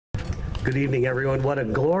Good evening, everyone. What a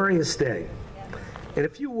glorious day. And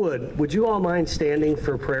if you would you all mind standing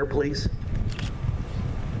for prayer, please?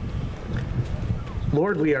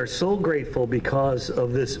 Lord, we are so grateful because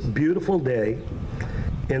of this beautiful day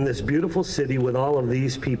in this beautiful city with all of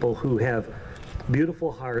these people who have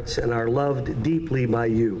beautiful hearts and are loved deeply by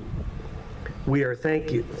you. We are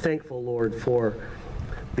thankful, Lord, for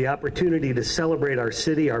the opportunity to celebrate our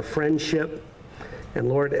city, our friendship. And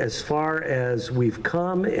Lord, as far as we've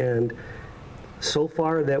come and so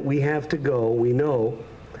far that we have to go, we know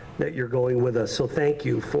that you're going with us. So thank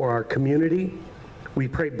you for our community. We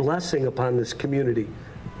pray blessing upon this community.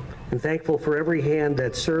 And thankful for every hand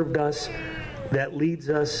that served us, that leads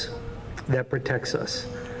us, that protects us.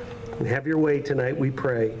 And have your way tonight, we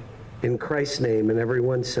pray. In Christ's name, and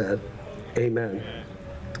everyone said, amen.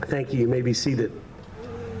 Thank you. You may be seated.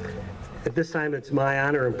 At this time, it's my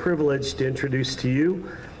honor and privilege to introduce to you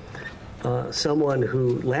someone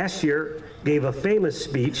who last year gave a famous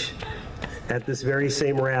speech at this very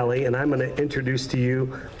same rally, and I'm going to introduce to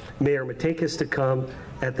you Mayor Matakis to come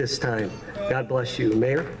at this time. God bless you,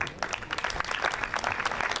 Mayor.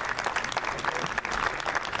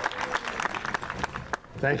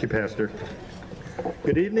 Thank you, Pastor.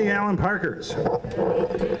 Good evening, Allen Parkers.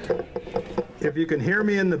 If you can hear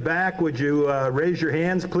me in the back, would you raise your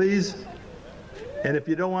hands, please? And if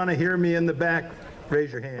you don't want to hear me in the back,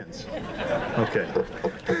 raise your hands. Okay.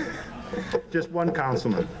 Just one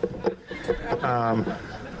councilman.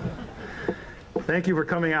 Thank you for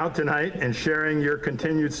coming out tonight and sharing your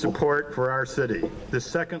continued support for our city. This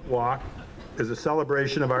second walk is a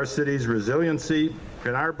celebration of our city's resiliency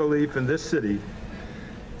and our belief in this city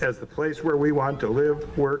as the place where we want to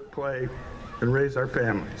live, work, play, and raise our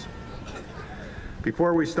families.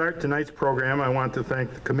 Before we start tonight's program, I want to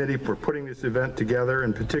thank the committee for putting this event together,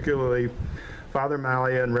 and particularly Father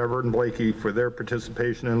Malia and Reverend Blakey for their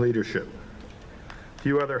participation and leadership. A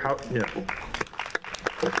few other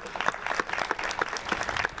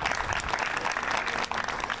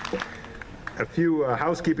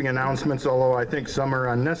housekeeping announcements, although I think some are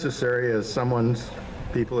unnecessary as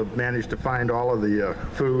people have managed to find all of the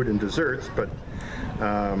food and desserts, but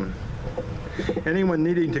anyone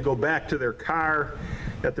needing to go back to their car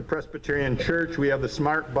at the Presbyterian Church, we have the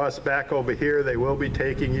Smart Bus back over here. They will be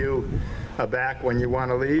taking you back when you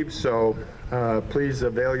want to leave, so please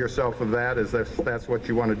avail yourself of that as that's what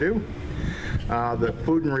you want to do. The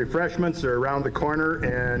food and refreshments are around the corner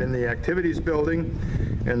and in the activities building,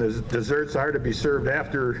 and the desserts are to be served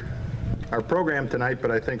after our program tonight,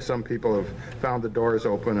 but I think some people have found the doors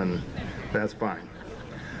open, and that's fine.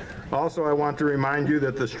 Also, I want to remind you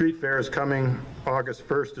that the street fair is coming August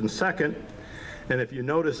 1st and 2nd, and if you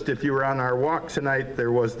noticed, if you were on our walk tonight,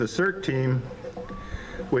 there was the CERT team,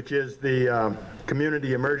 which is the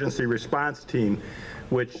Community Emergency Response Team,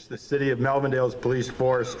 which the City of Melvindale's police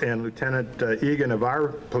force and Lieutenant Egan of our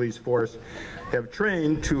police force have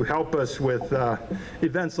trained to help us with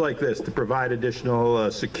events like this, to provide additional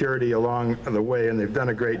security along the way, and they've done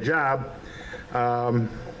a great job.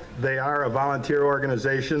 They are a volunteer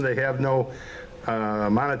organization. They have no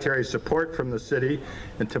monetary support from the city,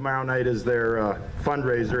 and tomorrow night is their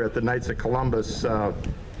fundraiser at the Knights of Columbus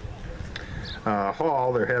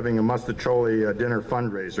Hall. They're having a Mustacholi dinner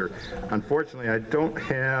fundraiser. Unfortunately, I don't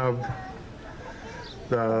have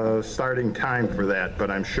the starting time for that,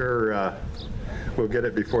 but I'm sure we'll get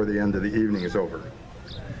it before the end of the evening is over.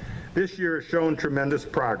 This year has shown tremendous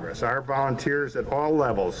progress. Our volunteers at all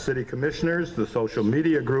levels, city commissioners, the social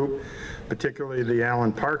media group, particularly the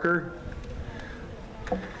Allen Parker,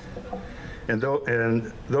 and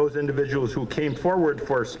those individuals who came forward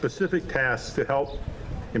for specific tasks to help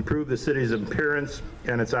improve the city's appearance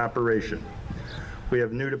and its operation. We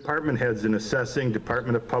have new department heads in assessing,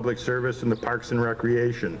 Department of Public Service, and the Parks and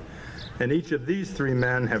Recreation. And each of these three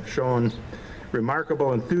men have shown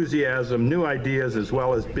remarkable enthusiasm, new ideas, as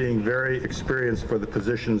well as being very experienced for the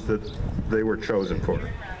positions that they were chosen for.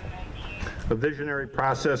 A visionary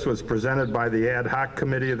process was presented by the ad hoc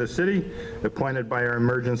committee of the city, appointed by our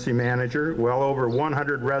emergency manager. Well over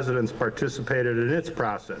 100 residents participated in its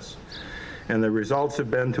process, and the results have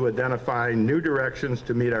been to identify new directions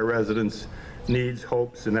to meet our residents' needs,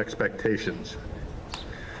 hopes, and expectations.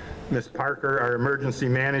 Ms. Parker, our emergency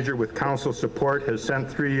manager, with council support, has sent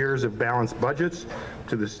 3 years of balanced budgets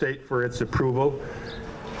to the state for its approval.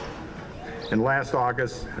 And last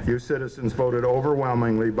August, you citizens voted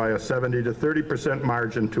overwhelmingly by a 70 to 30%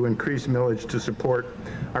 margin to increase millage to support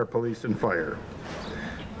our police and fire.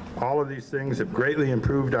 All of these things have greatly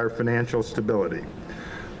improved our financial stability.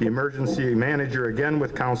 The emergency manager, again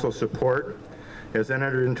with council support, has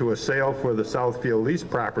entered into a sale for the Southfield lease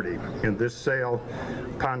property, and this sale,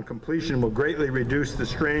 upon completion, will greatly reduce the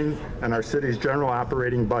strain on our city's general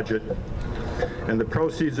operating budget, and the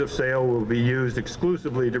proceeds of sale will be used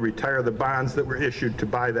exclusively to retire the bonds that were issued to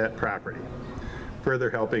buy that property, further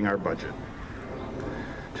helping our budget.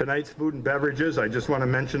 Tonight's food and beverages, I just want to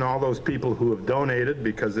mention all those people who have donated,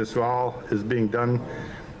 because this all is being done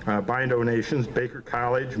by donations. Baker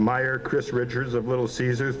College, Meyer, Chris Richards of Little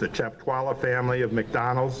Caesars, the Chaptwala family of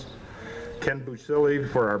McDonald's, Ken Busili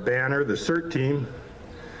for our banner, the CERT team,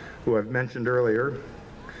 who I've mentioned earlier,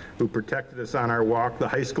 who protected us on our walk, the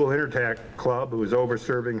High School Intertac Club, who is over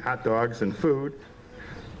serving hot dogs and food,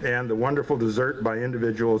 and the wonderful dessert by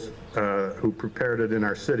individuals who prepared it in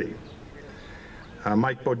our city.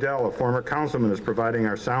 Mike Bodell, a former councilman, is providing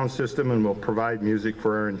our sound system and will provide music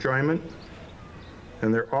for our enjoyment.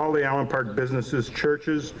 And they're all the Allen Park businesses,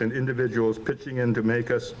 churches, and individuals pitching in to make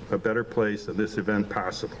us a better place and this event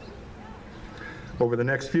possible. Over the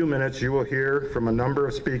next few minutes, you will hear from a number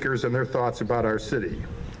of speakers and their thoughts about our city.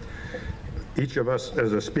 Each of us,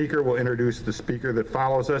 as a speaker, will introduce the speaker that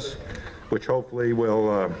follows us, which hopefully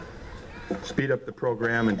will speed up the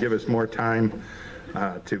program and give us more time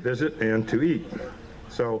to visit and to eat.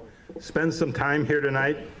 So spend some time here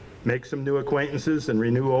tonight, make some new acquaintances, and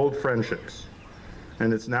renew old friendships.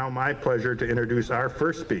 And it's now my pleasure to introduce our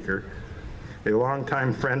first speaker, a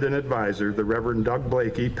longtime friend and advisor, the Reverend Doug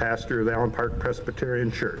Blakey, pastor of the Allen Park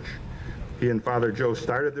Presbyterian Church. He and Father Joe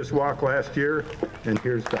started this walk last year, and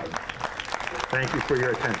here's Doug. Thank you for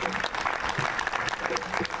your attention.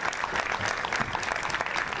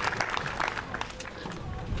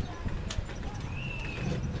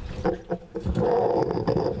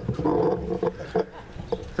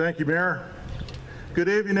 Thank you, Mayor. Good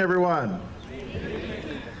evening, everyone.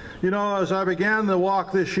 You know, as I began the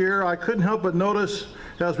walk this year, I couldn't help but notice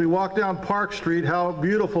as we walked down Park Street how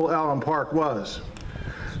beautiful Allen Park was.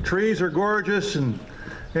 Trees are gorgeous, and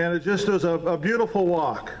it just was a beautiful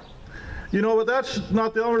walk. You know, but that's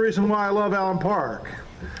not the only reason why I love Allen Park.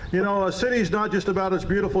 You know, a city's not just about its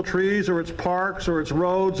beautiful trees or its parks or its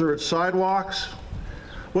roads or its sidewalks.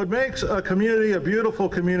 What makes a community a beautiful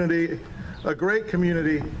community, a great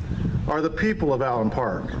community, are the people of Allen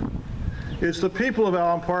Park. It's the people of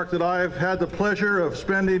Allen Park that I've had the pleasure of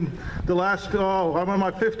spending the last, I'm on my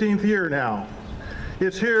 15th year now.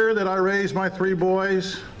 It's here that I raised my 3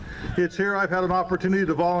 boys. It's here I've had an opportunity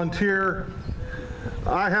to volunteer.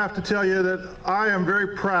 I have to tell you that I am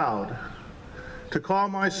very proud to call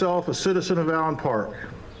myself a citizen of Allen Park.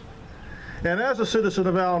 And as a citizen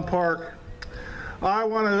of Allen Park, I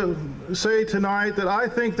want to say tonight that I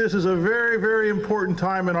think this is a very, very important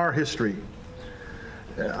time in our history.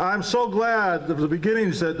 I'm so glad of the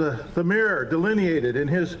beginnings that the mayor delineated in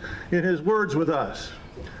his words with us.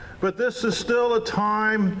 But this is still a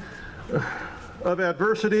time of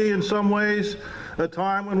adversity in some ways, a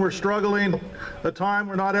time when we're struggling, a time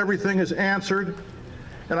where not everything is answered.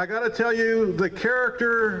 And I got to tell you, the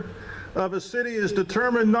character of a city is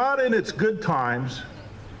determined not in its good times,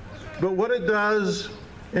 but what it does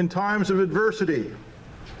in times of adversity,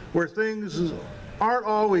 where things aren't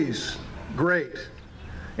always great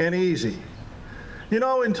and easy. You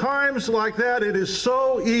know, in times like that, it is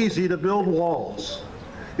so easy to build walls.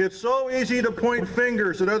 It's so easy to point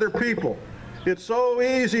fingers at other people. It's so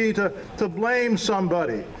easy to blame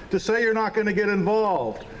somebody, to say you're not going to get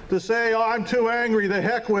involved, to say, oh, I'm too angry, the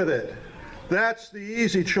heck with it. That's the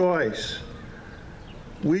easy choice.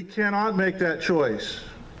 We cannot make that choice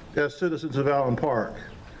as citizens of Allen Park.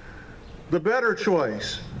 The better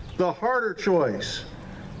choice, the harder choice,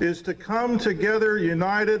 is to come together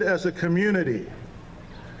united as a community,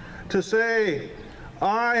 to say,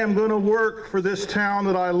 I am going to work for this town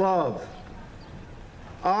that I love.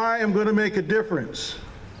 I am going to make a difference.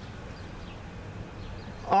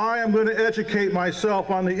 I am going to educate myself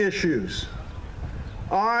on the issues.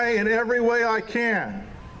 I, in every way I can,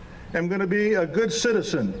 am going to be a good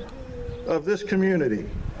citizen of this community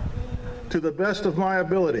to the best of my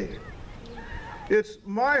ability. It's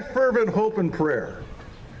my fervent hope and prayer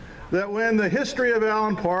that when the history of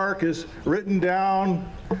Allen Park is written down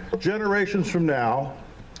generations from now,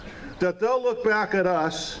 that they'll look back at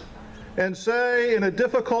us and say, in a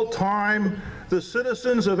difficult time, the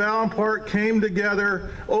citizens of Allen Park came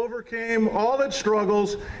together, overcame all its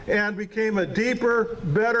struggles, and became a deeper,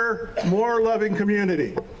 better, more loving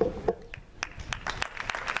community.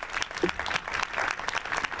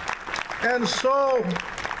 And so,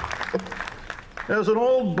 as an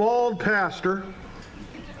old bald pastor,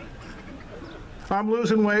 I'm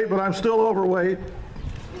losing weight, but I'm still overweight.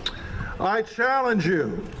 I challenge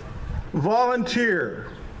you, volunteer.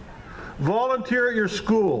 Volunteer at your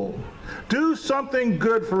school. Do something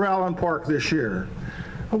good for Allen Park this year.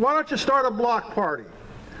 Why don't you start a block party?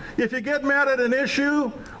 If you get mad at an issue,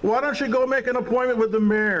 why don't you go make an appointment with the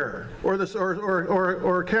mayor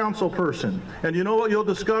or a council person? And you know what you'll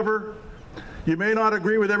discover? You may not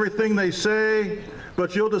agree with everything they say,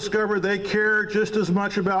 but you'll discover they care just as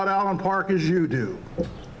much about Allen Park as you do.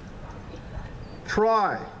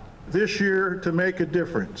 Try this year to make a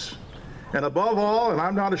difference. And above all, and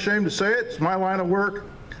I'm not ashamed to say it, it's my line of work,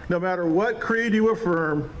 no matter what creed you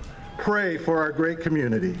affirm, pray for our great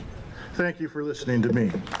community. Thank you for listening to me.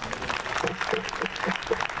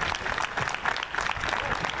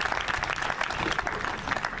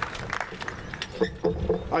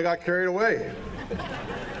 I got carried away.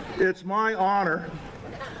 It's my honor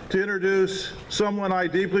to introduce someone I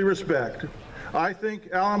deeply respect. I think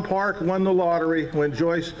Allen Park won the lottery when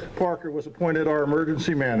Joyce Parker was appointed our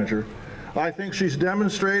emergency manager. I think she's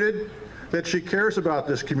demonstrated that she cares about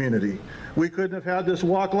this community. We couldn't have had this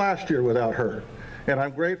walk last year without her, and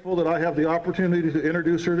I'm grateful that I have the opportunity to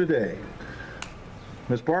introduce her today.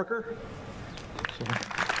 Ms. Parker?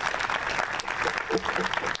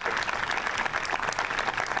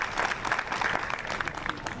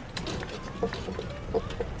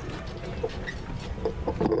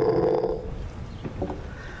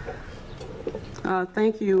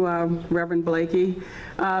 Thank you, Reverend Blakey.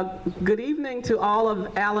 Good evening to all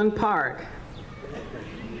of Allen Park.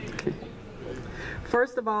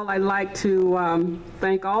 First of all, I'd like to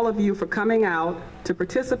thank all of you for coming out to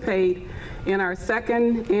participate in our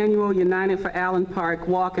second annual United for Allen Park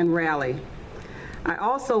Walk and Rally. I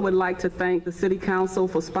also would like to thank the City Council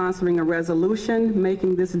for sponsoring a resolution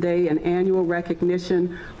making this day an annual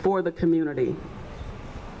recognition for the community.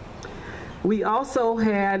 We also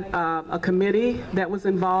had a committee that was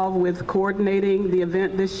involved with coordinating the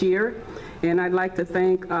event this year, and I'd like to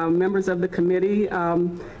thank members of the committee.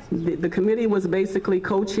 The committee was basically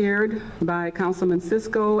co-chaired by Councilman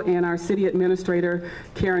Cisco and our City Administrator,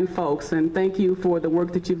 Karen Folks, and thank you for the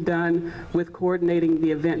work that you've done with coordinating the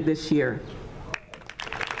event this year.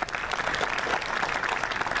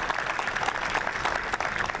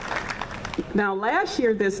 Now, last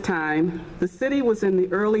year this time, the city was in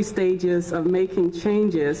the early stages of making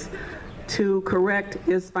changes to correct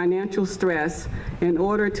its financial stress in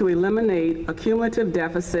order to eliminate a cumulative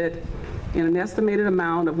deficit in an estimated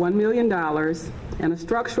amount of $1 million and a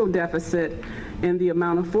structural deficit in the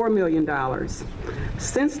amount of $4 million.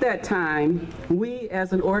 Since that time, we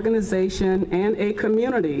as an organization and a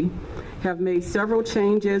community have made several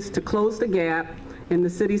changes to close the gap in the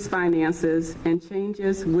city's finances and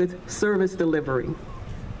changes with service delivery.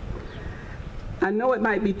 I know it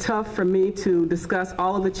might be tough for me to discuss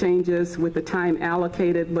all of the changes with the time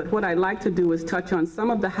allocated, but what I'd like to do is touch on some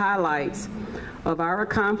of the highlights of our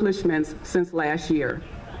accomplishments since last year.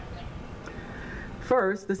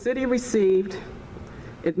 First, the city received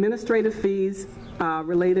administrative fees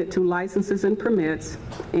related to licenses and permits,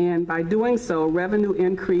 and by doing so, revenue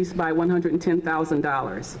increased by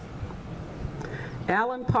 $110,000.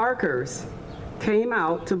 Allen Parkers came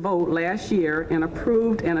out to vote last year and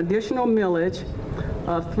approved an additional millage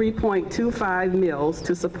of 3.25 mills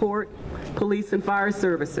to support police and fire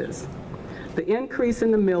services. The increase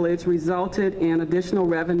in the millage resulted in additional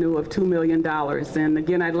revenue of $2 million. And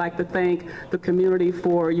again, I'd like to thank the community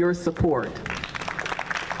for your support.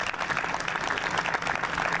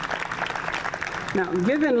 Now,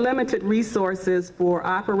 given limited resources for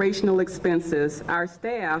operational expenses, our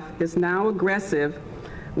staff is now aggressive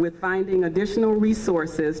with finding additional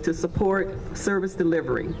resources to support service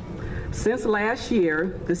delivery. Since last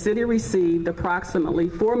year, the city received approximately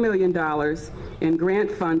 $4 million in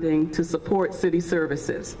grant funding to support city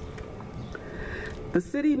services. The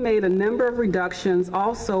city made a number of reductions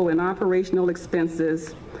also in operational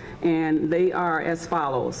expenses, and they are as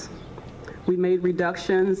follows. We made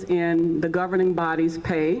reductions in the governing body's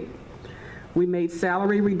pay. We made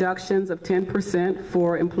salary reductions of 10%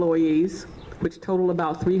 for employees, which total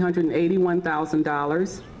about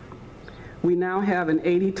 $381,000. We now have an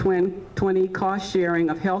 80-20 cost sharing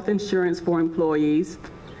of health insurance for employees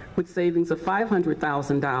with savings of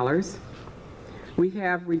 $500,000. We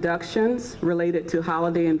have reductions related to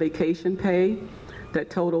holiday and vacation pay that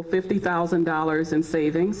total $50,000 in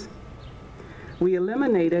savings. We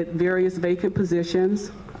eliminated various vacant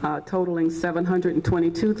positions totaling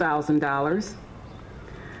 $722,000.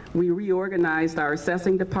 We reorganized our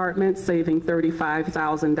assessing department, saving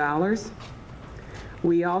 $35,000.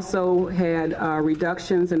 We also had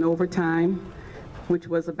reductions in overtime, which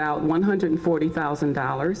was about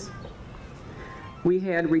 $140,000. We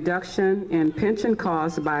had reduction in pension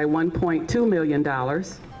costs by $1.2 million.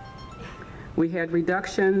 We had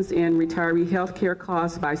reductions in retiree health care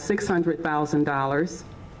costs by $600,000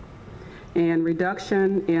 and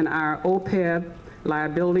reduction in our OPEB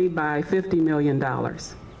liability by $50 million.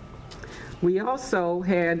 We also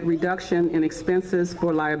had reduction in expenses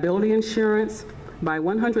for liability insurance by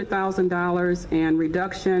 $100,000 and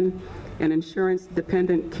reduction in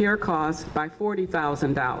insurance-dependent care costs by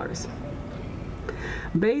 $40,000.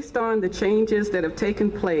 Based on the changes that have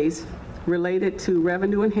taken place related to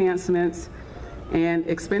revenue enhancements and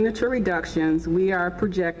expenditure reductions, we are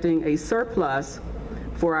projecting a surplus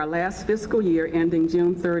for our last fiscal year ending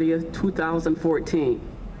June 30th, 2014,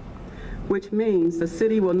 which means the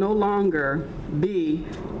city will no longer be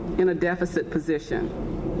in a deficit position.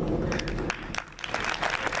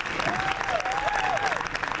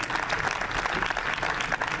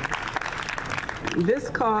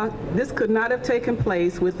 This could not have taken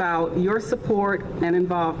place without your support and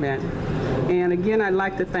involvement. And again, I'd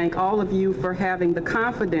like to thank all of you for having the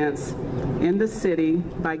confidence in the city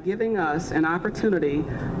by giving us an opportunity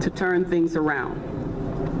to turn things around.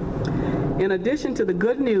 In addition to the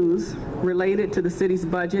good news related to the city's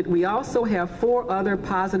budget, we also have 4 other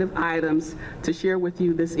positive items to share with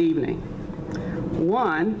you this evening.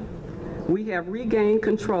 1, we have regained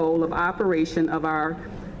control of operation of our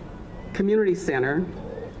community center,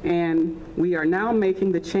 and we are now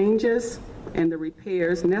making the changes and the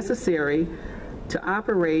repairs necessary to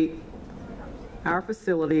operate our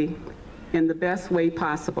facility in the best way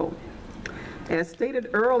possible. As stated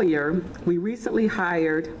earlier, we recently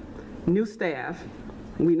hired new staff.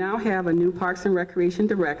 We now have a new Parks and Recreation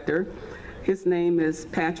Director. His name is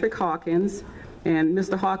Patrick Hawkins. And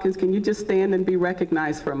Mr. Hawkins, can you just stand and be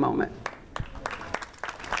recognized for a moment?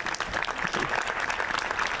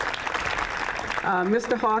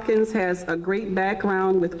 Mr. Hawkins has a great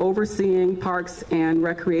background with overseeing parks and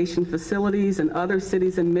recreation facilities in other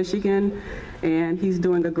cities in Michigan, and he's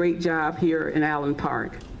doing a great job here in Allen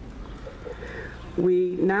Park.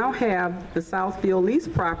 We now have the Southfield lease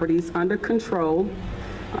properties under control,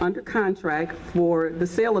 under contract for the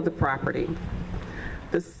sale of the property.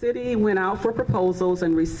 The city went out for proposals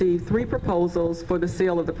and received 3 proposals for the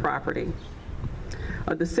sale of the property.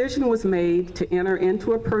 A decision was made to enter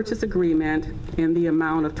into a purchase agreement in the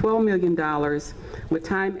amount of $12 million with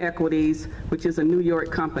Time Equities, which is a New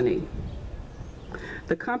York company.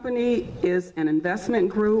 The company is an investment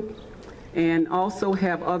group and also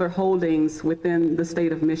have other holdings within the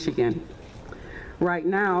state of Michigan. Right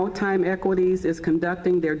now, Time Equities is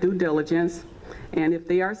conducting their due diligence, and if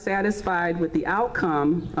they are satisfied with the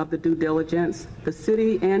outcome of the due diligence, the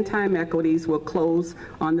city and Time Equities will close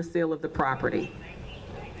on the sale of the property.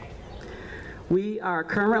 We are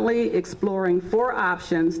currently exploring 4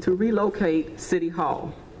 options to relocate City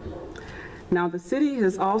Hall. Now, the city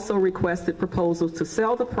has also requested proposals to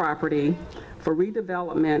sell the property for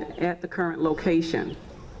redevelopment at the current location.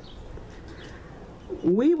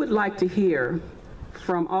 We would like to hear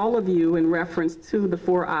from all of you in reference to the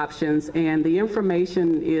 4 options, and the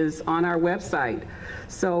information is on our website.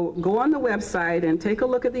 So go on the website and take a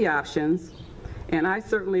look at the options, and I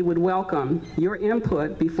certainly would welcome your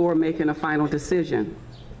input before making a final decision.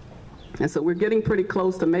 And so we're getting pretty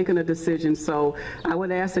close to making a decision, so I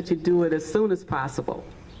would ask that you do it as soon as possible.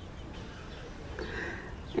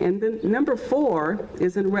 And then number 4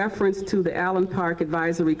 is in reference to the Allen Park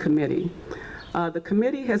Advisory Committee. The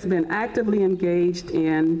committee has been actively engaged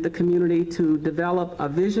in the community to develop a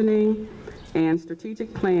visioning and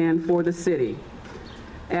strategic plan for the city.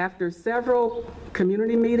 After several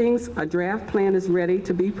community meetings, a draft plan is ready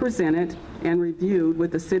to be presented and reviewed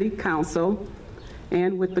with the City Council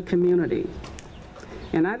and with the community.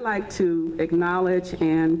 And I'd like to acknowledge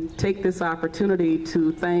and take this opportunity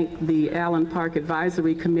to thank the Allen Park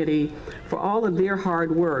Advisory Committee for all of their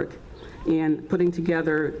hard work in putting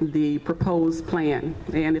together the proposed plan.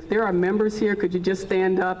 And if there are members here, could you just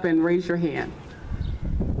stand up and raise your hand?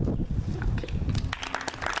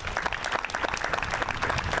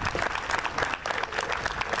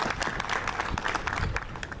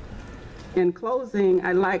 In closing,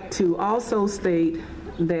 I'd like to also state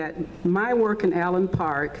that my work in Allen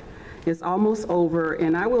Park is almost over,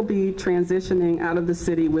 and I will be transitioning out of the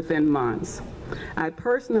city within months. I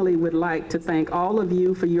personally would like to thank all of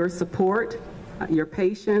you for your support, your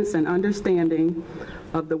patience, and understanding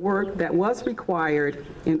of the work that was required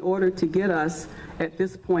in order to get us at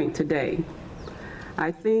this point today.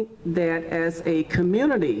 I think that as a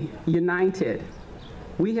community united,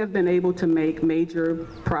 we have been able to make major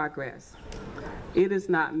progress. It is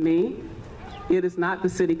not me, it is not the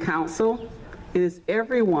City Council, it is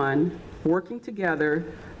everyone working together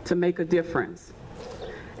to make a difference.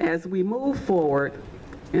 As we move forward,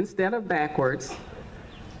 instead of backwards,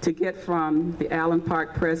 to get from the Allen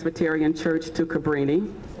Park Presbyterian Church to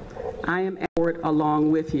Cabrini. I am forward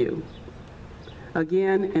along with you.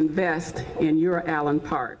 Again, invest in your Allen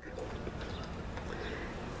Park.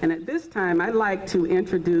 And at this time, I'd like to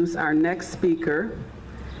introduce our next speaker,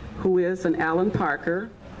 who is an Allen Parker,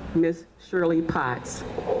 Ms. Shirley Potts.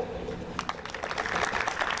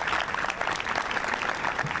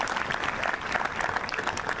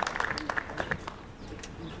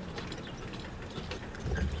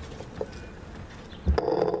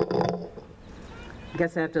 I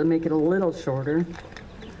guess I have to make it a little shorter.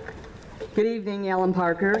 Good evening, Allen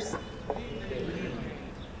Parkers.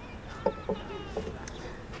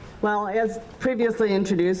 Well, as previously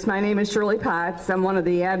introduced, my name is Shirley Potts. I'm one of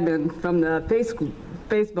the admin from the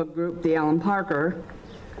Facebook group, the Allen Parker.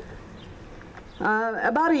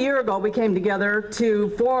 About a year ago, we came together to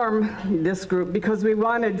form this group because we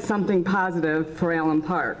wanted something positive for Allen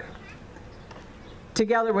Park.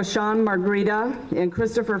 Together with Sean Margarita and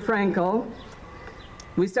Christopher Frankel,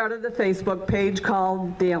 we started the Facebook page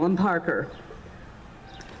called The Allen Parker.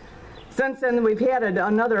 Since then, we've added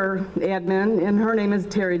another admin, and her name is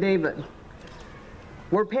Terry David.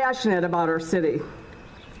 We're passionate about our city.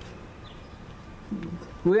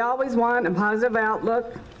 We always want a positive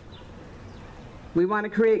outlook. We want to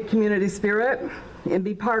create community spirit and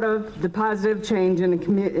be part of the positive change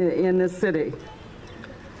in this city.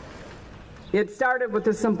 It started with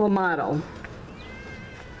a simple motto: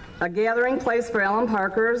 a gathering place for Allen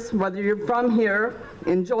Parkers, whether you're from here,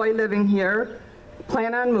 enjoy living here,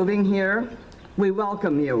 plan on moving here, we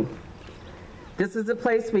welcome you. This is a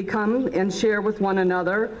place we come and share with one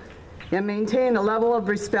another and maintain a level of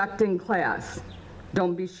respect and class.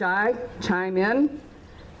 Don't be shy, chime in,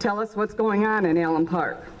 tell us what's going on in Allen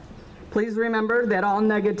Park. Please remember that all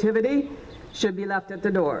negativity should be left at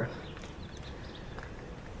the door.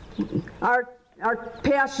 Our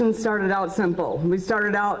passion started out simple. We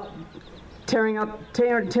started out tearing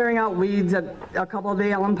out weeds at a couple of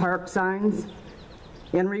the Allen Park signs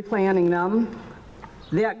and replanting them.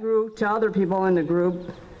 That grew to other people in the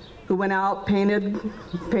group who went out,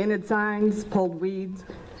 painted signs, pulled weeds,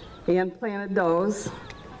 and planted those.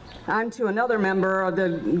 On to another member of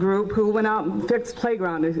the group who went out and fixed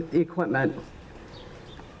playground equipment.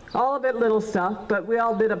 All of it little stuff, but we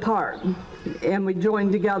all did a part, and we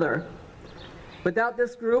joined together. Without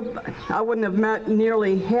this group, I wouldn't have met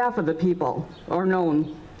nearly half of the people or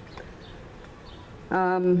known.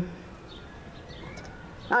 On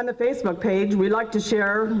the Facebook page, we like to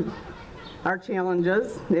share our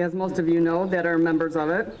challenges, as most of you know that are members of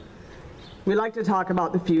it. We like to talk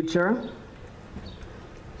about the future.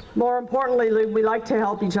 More importantly, we like to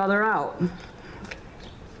help each other out.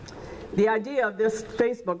 The idea of this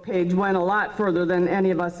Facebook page went a lot further than any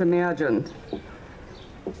of us imagined.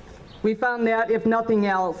 We found that, if nothing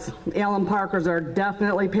else, Allen Parkers are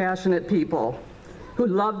definitely passionate people who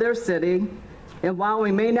love their city, and while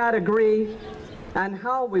we may not agree on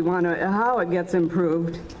how it gets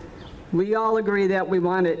improved, we all agree that we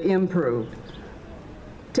want it improved.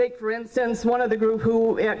 Take, for instance, one of the group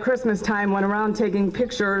who at Christmas time went around taking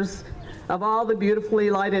pictures of all the beautifully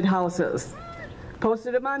lighted houses,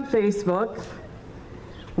 posted them on Facebook.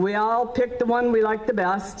 We all picked the one we liked the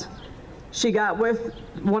best. She got with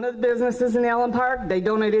one of the businesses in Allen Park. They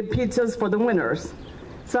donated pizzas for the winners.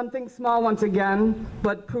 Something small once again,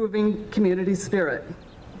 but proving community spirit.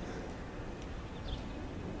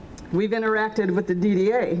 We've interacted with the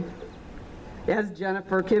DDA. As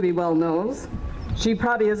Jennifer Kibbe well knows, she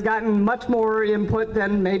probably has gotten much more input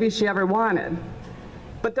than maybe she ever wanted.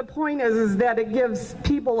 But the point is that it gives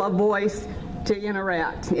people a voice to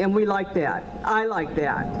interact, and we like that. I like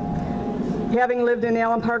that. Having lived in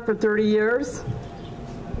Allen Park for 30 years,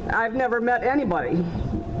 I've never met anybody,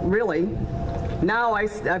 really. Now I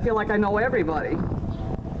feel like I know everybody,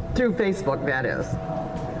 through Facebook, that is.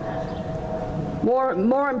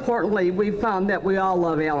 More importantly, we've found that we all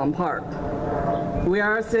love Allen Park. We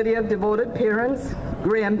are a city of devoted parents,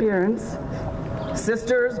 grandparents,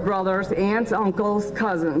 sisters, brothers, aunts, uncles,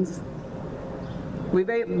 cousins. We've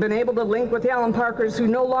been able to link with Allen Parkers who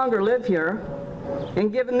no longer live here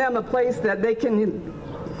and given them a place that they can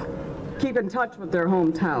keep in touch with their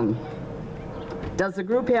hometown. Does the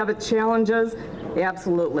group have its challenges?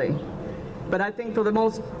 Absolutely. But I think for the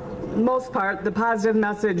most part, the positive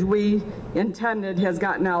message we intended has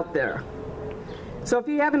gotten out there. So if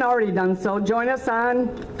you haven't already done so, join us on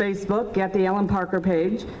Facebook at the Allen Parker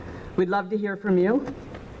page. We'd love to hear from you.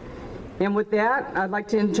 And with that, I'd like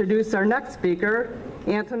to introduce our next speaker,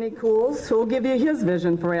 Anthony Cools, who will give you his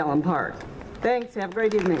vision for Allen Park. Thanks, have a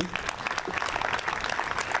great evening.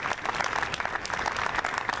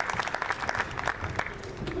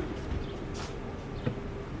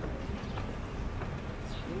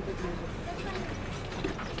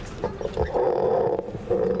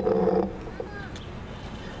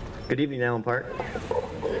 Good evening, Allen Park.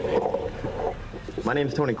 My name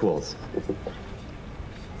is Tony Cools.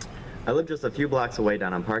 I live just a few blocks away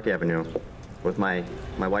down on Park Avenue with my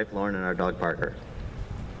wife Lauren and our dog Parker.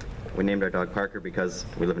 We named our dog Parker because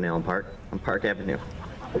we live in Allen Park on Park Avenue.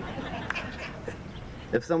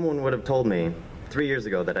 If someone would have told me 3 years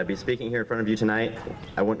ago that I'd be speaking here in front of you tonight,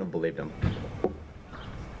 I wouldn't have believed him.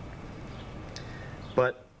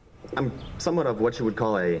 But I'm somewhat of what you would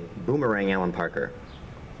call a boomerang Allen Parker.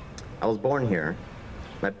 I was born here.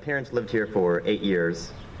 My parents lived here for 8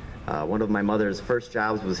 years. One of my mother's first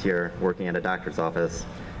jobs was here, working at a doctor's office,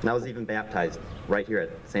 and I was even baptized right here at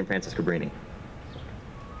St. Francis Cabrini.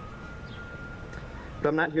 But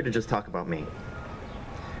I'm not here to just talk about me.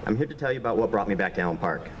 I'm here to tell you about what brought me back to Allen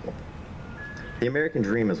Park. The American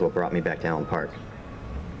dream is what brought me back to Allen Park.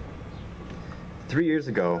 3 years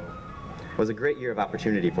ago was a great year of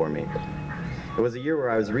opportunity for me. It was a year where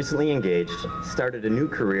I was recently engaged, started a new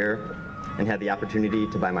career, and had the opportunity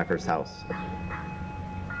to buy my first house.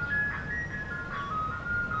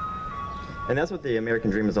 And that's what the American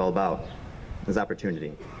dream is all about, is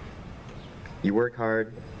opportunity. You work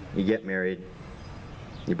hard, you get married,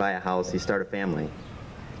 you buy a house, you start a family,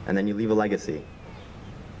 and then you leave a legacy.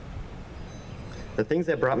 The things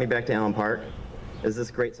that brought me back to Allen Park is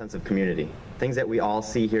this great sense of community. Things that we all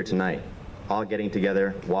see here tonight, all getting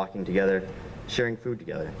together, walking together, sharing food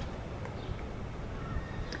together.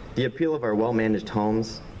 The appeal of our well-managed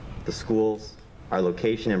homes, the schools, our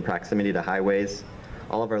location and proximity to highways,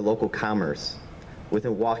 all of our local commerce,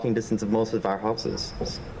 within walking distance of most of our houses.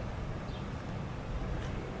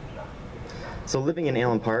 So living in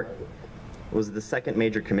Allen Park was the second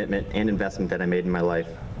major commitment and investment that I made in my life,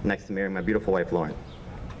 next to marrying my beautiful wife, Lauren.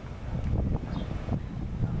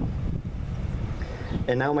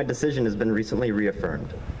 And now my decision has been recently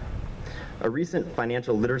reaffirmed. A recent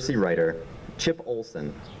financial literacy writer, Chip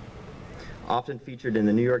Olson, often featured in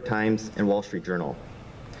the New York Times and Wall Street Journal,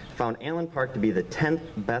 found Allen Park to be the 10th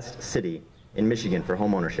best city in Michigan for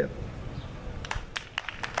home ownership.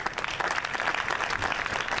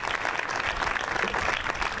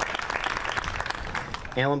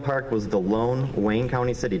 Allen Park was the lone Wayne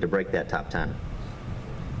County city to break that top 10.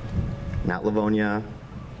 Not Livonia,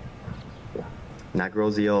 not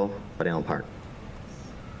Grosse Ile, but Allen Park.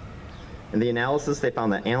 In the analysis, they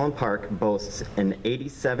found that Allen Park boasts an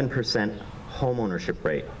 87% homeownership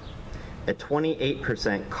rate, a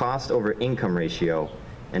 28% cost over income ratio,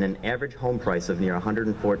 and an average home price of near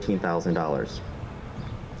 $114,000.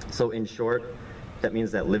 So in short, that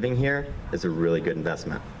means that living here is a really good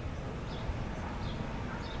investment.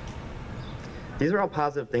 These are all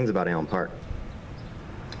positive things about Allen Park.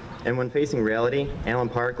 And when facing reality, Allen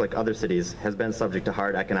Park, like other cities, has been subject to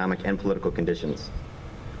hard economic and political conditions.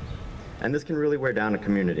 And this can really wear down a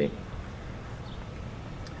community.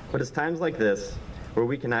 But it's times like this where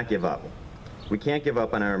we cannot give up. We can't give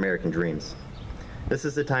up on our American dreams. This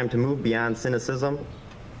is the time to move beyond cynicism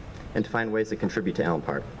and to find ways to contribute to Allen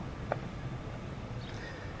Park.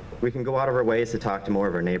 We can go out of our ways to talk to more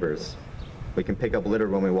of our neighbors. We can pick up litter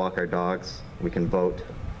when we walk our dogs. We can vote.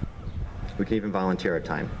 We can even volunteer our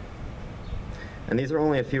time. And these are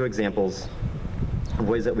only a few examples of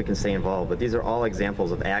ways that we can stay involved, but these are all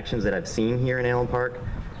examples of actions that I've seen here in Allen Park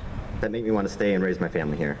that make me want to stay and raise my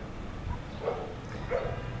family here.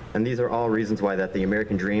 And these are all reasons why that the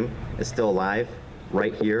American dream is still alive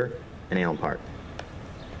right here in Allen Park.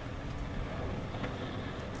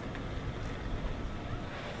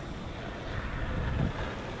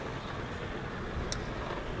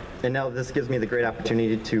 And now this gives me the great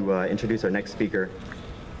opportunity to introduce our next speaker.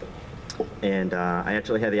 And I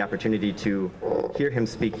actually had the opportunity to hear him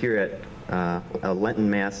speak here at a Lenten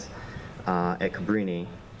Mass at Cabrini.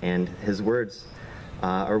 And his words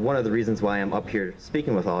are one of the reasons why I'm up here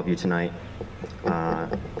speaking with all of you tonight,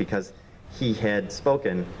 because he had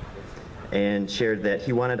spoken and shared that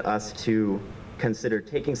he wanted us to consider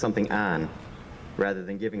taking something on rather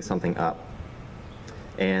than giving something up.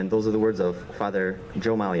 And those are the words of Father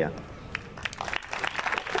Joe Malia.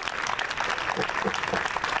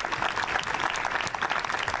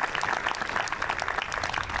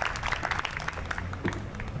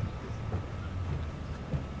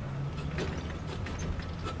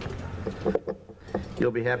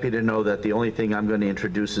 You'll be happy to know that the only thing I'm going to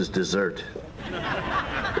introduce is dessert.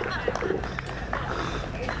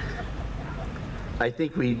 I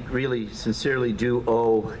think we really sincerely do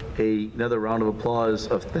owe another round of applause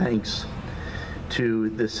of thanks to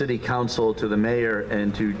the City Council, to the Mayor,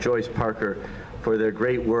 and to Joyce Parker for their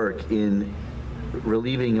great work in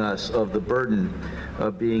relieving us of the burden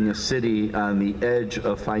of being a city on the edge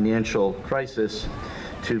of financial crisis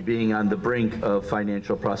to being on the brink of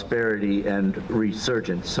financial prosperity and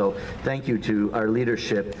resurgence. So thank you to our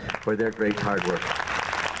leadership for their great hard work.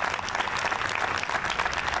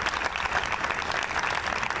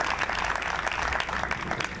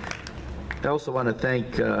 I also want to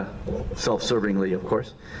thank, self-servingly of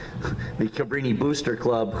course, the Cabrini Booster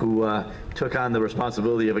Club, who took on the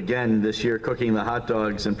responsibility of, again, this year cooking the hot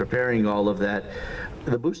dogs and preparing all of that.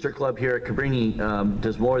 The Booster Club here at Cabrini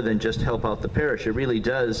does more than just help out the parish. It really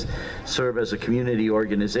does serve as a community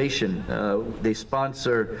organization. They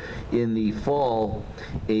sponsor in the fall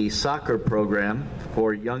a soccer program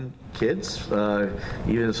for young kids,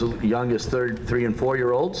 even as young as 3 and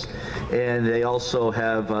 4-year-olds, and they also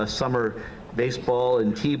have summer baseball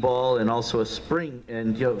and t-ball and also a spring,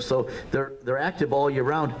 and so they're active all year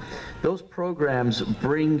round. Those programs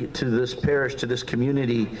bring to this parish, to this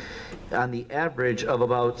community, on the average of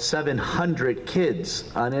about 700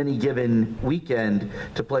 kids on any given weekend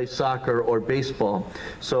to play soccer or baseball.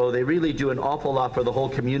 So they really do an awful lot for the whole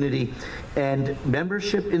community, and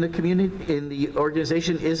membership in the community, in the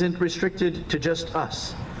organization, isn't restricted to just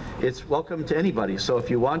us. It's welcome to anybody. So if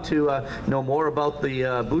you want to know more about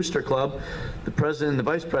the Booster Club, the president and the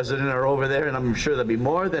vice president are over there, and I'm sure they'll be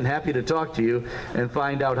more than happy to talk to you and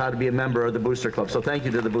find out how to be a member of the Booster Club. So thank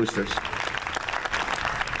you to the Boosters.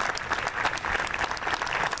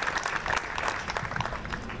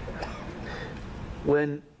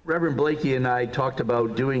 When Reverend Blakey and I talked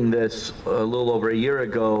about doing this a little over a year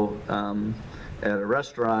ago at a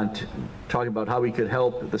restaurant, talking about how we could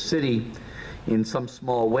help the city in some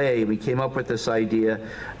small way, we came up with this idea.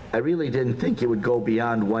 I really didn't think it would go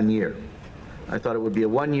beyond 1 year. I thought it would be a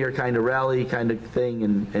 1-year kind of rally kind of thing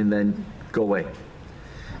and then go away.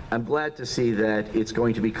 I'm glad to see that it's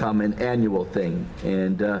going to become an annual thing,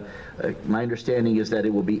 and my understanding is that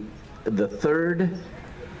it will be the third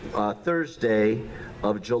Thursday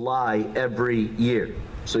of July every year.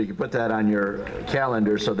 So you can put that on your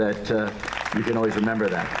calendar so that you can always remember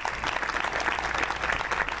that.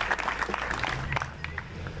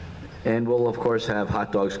 And we'll, of course, have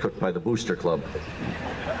hot dogs cooked by the Booster Club.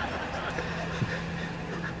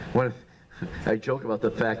 I joke about the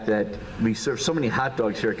fact that we serve so many hot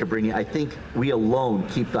dogs here at Cabrini. I think we alone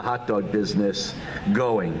keep the hot dog business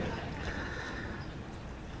going.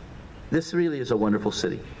 This really is a wonderful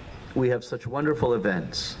city. We have such wonderful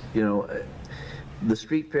events. You know, the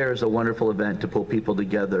street fair is a wonderful event to pull people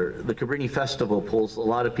together. The Cabrini Festival pulls a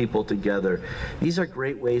lot of people together. These are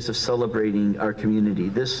great ways of celebrating our community,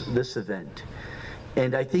 this event.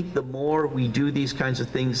 And I think the more we do these kinds of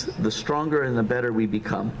things, the stronger and the better we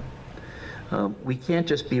become. We can't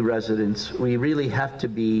just be residents. We really have to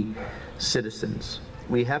be citizens.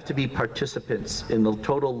 We have to be participants in the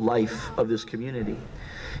total life of this community,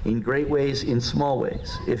 in great ways, in small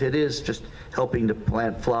ways. If it is just helping to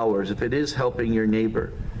plant flowers, if it is helping your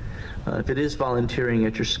neighbor, if it is volunteering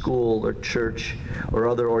at your school or church or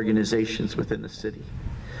other organizations within the city.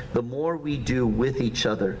 The more we do with each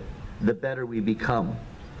other, the better we become.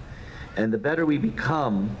 And the better we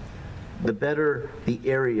become, the better the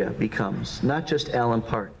area becomes. Not just Allen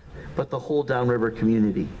Park, but the whole Downriver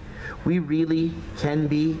community. We really can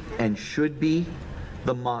be and should be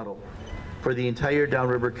the model for the entire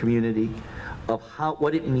Downriver community of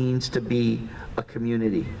what it means to be a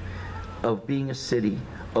community, of being a city,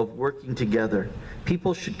 of working together.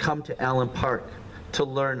 People should come to Allen Park to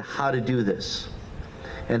learn how to do this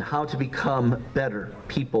and how to become better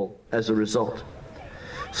people as a result.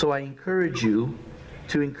 So I encourage you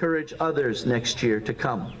to encourage others next year to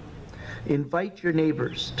come. Invite your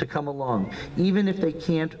neighbors to come along. Even if they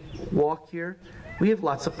can't walk here, we have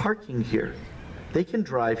lots of parking here. They can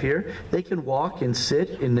drive here, they can walk and sit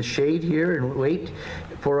in the shade here and wait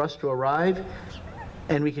for us to arrive,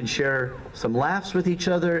 and we can share some laughs with each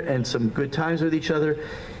other and some good times with each other.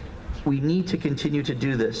 We need to continue to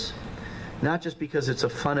do this, not just because it's a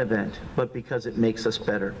fun event, but because it makes us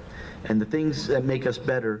better. And the things that make us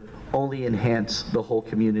better only enhance the whole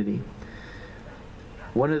community.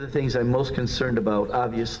 One of the things I'm most concerned about,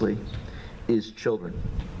 obviously, is children.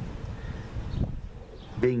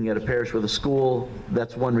 Being at a parish with a school,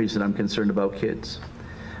 that's one reason I'm concerned about kids.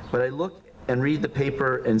 But I look and read the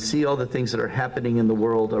paper and see all the things that are happening in the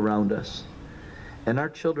world around us. And our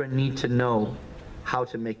children need to know how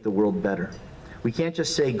to make the world better. We can't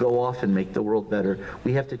just say, go off and make the world better.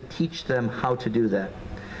 We have to teach them how to do that.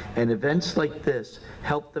 And events like this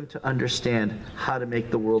help them to understand how to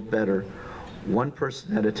make the world better, one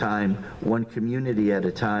person at a time, one community at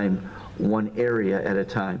a time, one area at a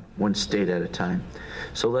time, one state at a time.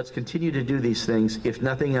 So let's continue to do these things, if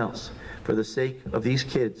nothing else, for the sake of these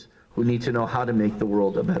kids who need to know how to make the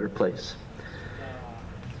world a better place.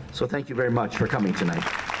 So thank you very much for coming tonight.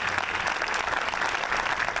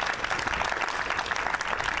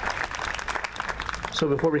 So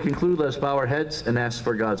before we conclude, let us bow our heads and ask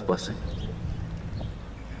for God's blessing.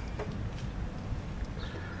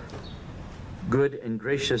 Good and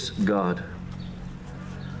gracious God,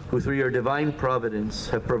 who through your divine providence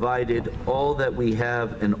have provided all that we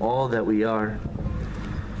have and all that we are,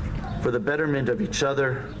 for the betterment of each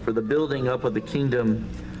other, for the building up of the kingdom,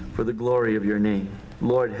 for the glory of your name.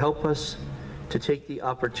 Lord, help us to take the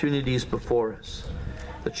opportunities before us,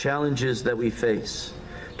 the challenges that we face,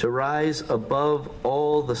 to rise above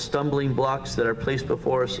all the stumbling blocks that are placed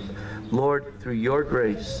before us. Lord, through your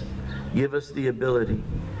grace, give us the ability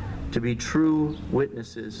to be true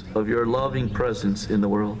witnesses of your loving presence in the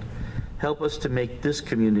world. Help us to make this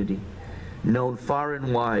community known far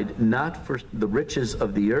and wide, not for the riches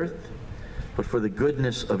of the earth, but for the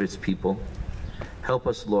goodness of its people. Help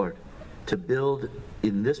us, Lord, to build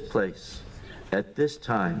in this place, at this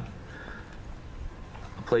time,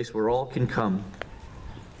 a place where all can come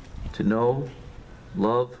to know,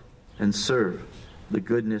 love, and serve the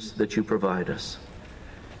goodness that you provide us.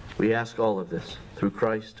 We ask all of this through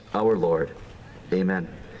Christ our Lord. Amen.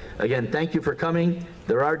 Again, thank you for coming.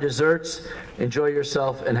 There are desserts. Enjoy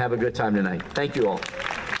yourself and have a good time tonight. Thank you all.